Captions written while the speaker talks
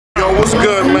Yo, what's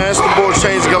good, man? It's the boy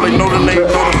Change Gully, know the name,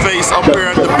 know the face. Up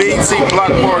here at the BT Block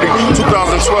Party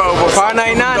 2012. Power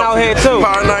 99 out here too.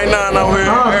 Power 99 out here.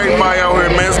 Everybody out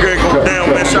here, man. It's great to go down,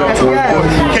 man. Shout out to the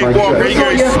boy K-Walker. He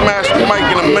gonna smash the mic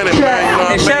in a minute, man. You know what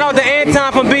I mean? Shout out to Anton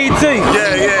from BT.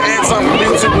 Yeah, Anton from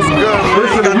BT was good, man.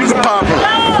 He got this poppin'.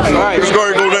 Right. It's going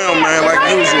to go down, man, like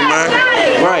usual, man.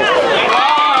 Right.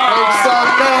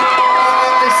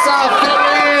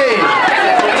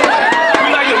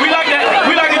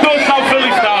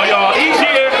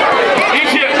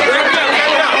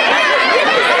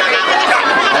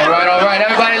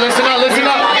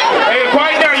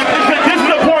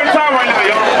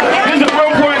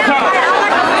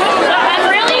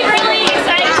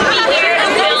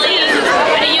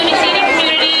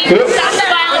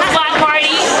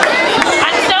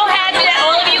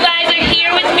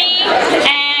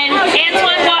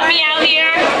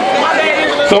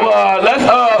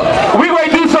 we're going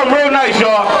to do something real nice,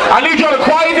 y'all. I need y'all to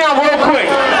quiet down real quick.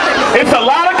 It's a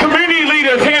lot of community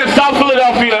leaders here in South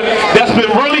Philadelphia that's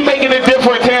been really making a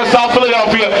difference here in South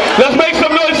Philadelphia. Let's make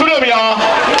some noise for them, y'all.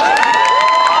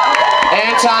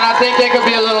 Anton, I think they could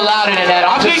be a little louder than that.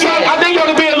 I think y'all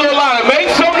can be a little louder. Make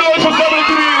some noise for some of the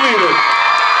community leaders.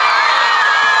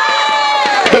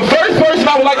 The first person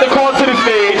I would like to call to the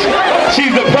stage,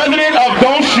 she's the president of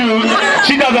Don't Shoot.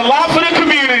 She does a lot for the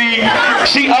community.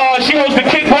 She hosts the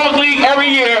kickball league every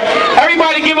year.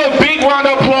 Everybody give a big round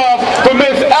of applause for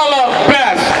Miss Ella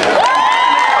Best.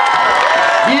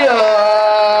 Yeah.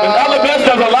 Miss Ella Best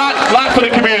does a lot for the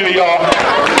community, y'all.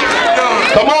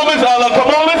 Come on, Miss Ella.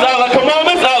 Come on, Miss Ella. Come on,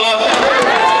 Miss Ella.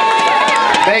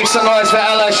 Make some noise for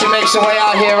Ella. She makes her way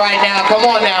out here right now. Come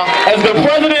on now. As the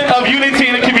president of Unity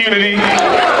in the Community,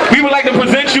 we would like to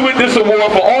present you with this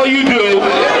award for all you do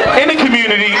in the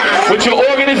community with your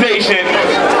organization.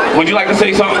 Would you like to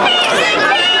say something?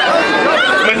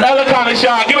 Miss Ella kind of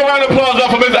shy. Give a round of applause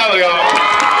up for Miss Ella, y'all.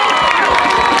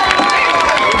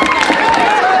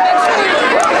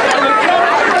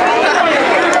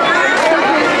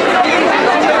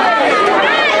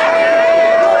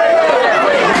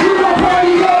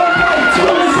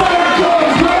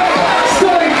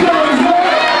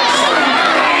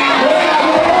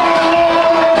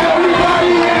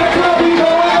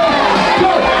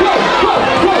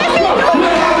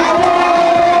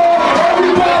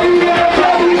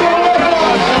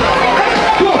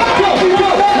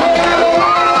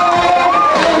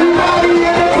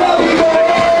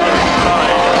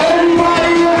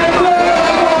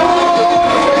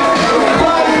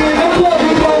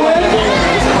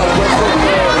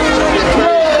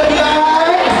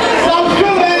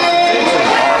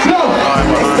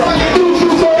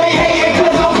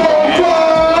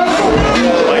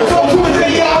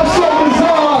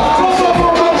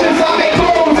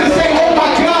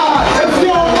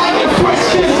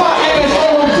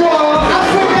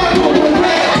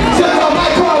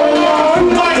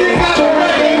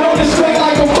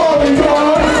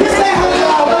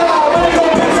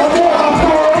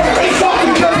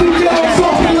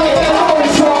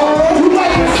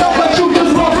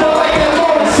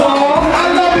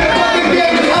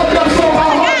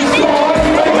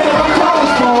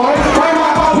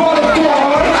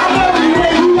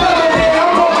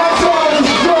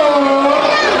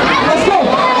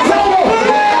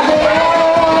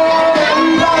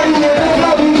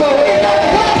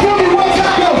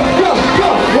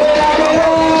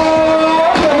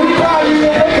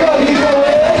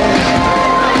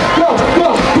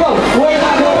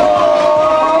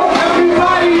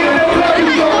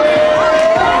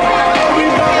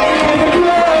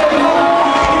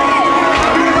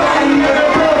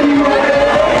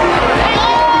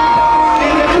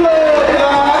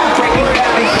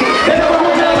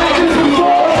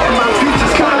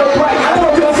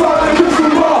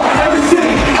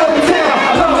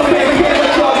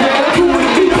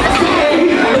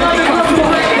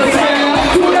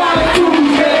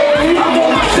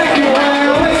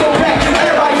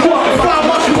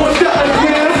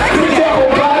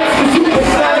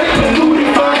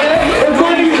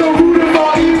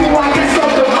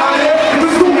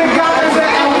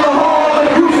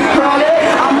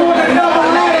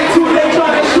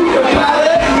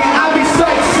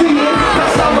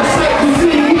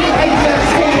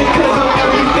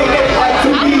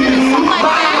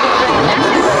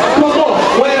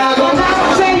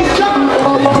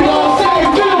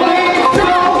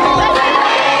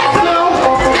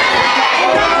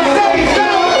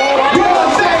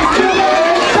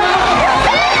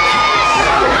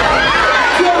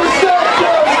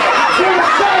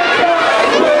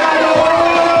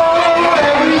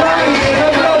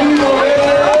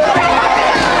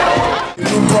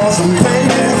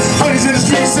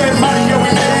 said, Mario,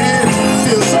 we made it.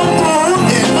 Feel so good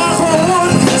in my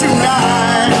heart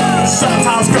tonight.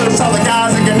 Sometimes curse all the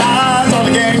guys and guys, all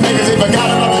the gang niggas, if I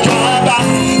got another drive by.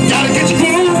 Gotta get your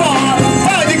groove on,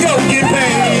 finally go get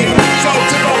paid. So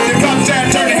tip up your cups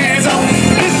and turn your hands up.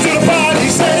 Listen to the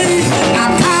party say,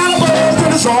 I'm kind of buzzed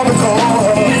in the shore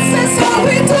because this is how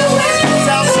we do it.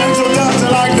 South Central does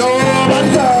it like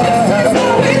nobody does. That's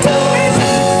how we do it.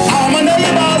 All my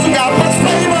neighbors, we got much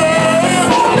flavor.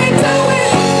 That's how we do it.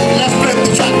 Let's flip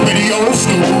the track with the old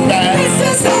school band. This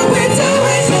is how we do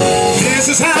it. This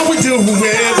is how we do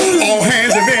it. All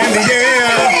hands are in the air.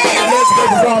 Let's go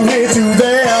from here to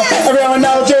there. Everyone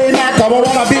knows J Mac, I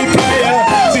wanna be player.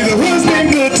 See, the hood's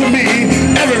been good to me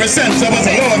ever since I was a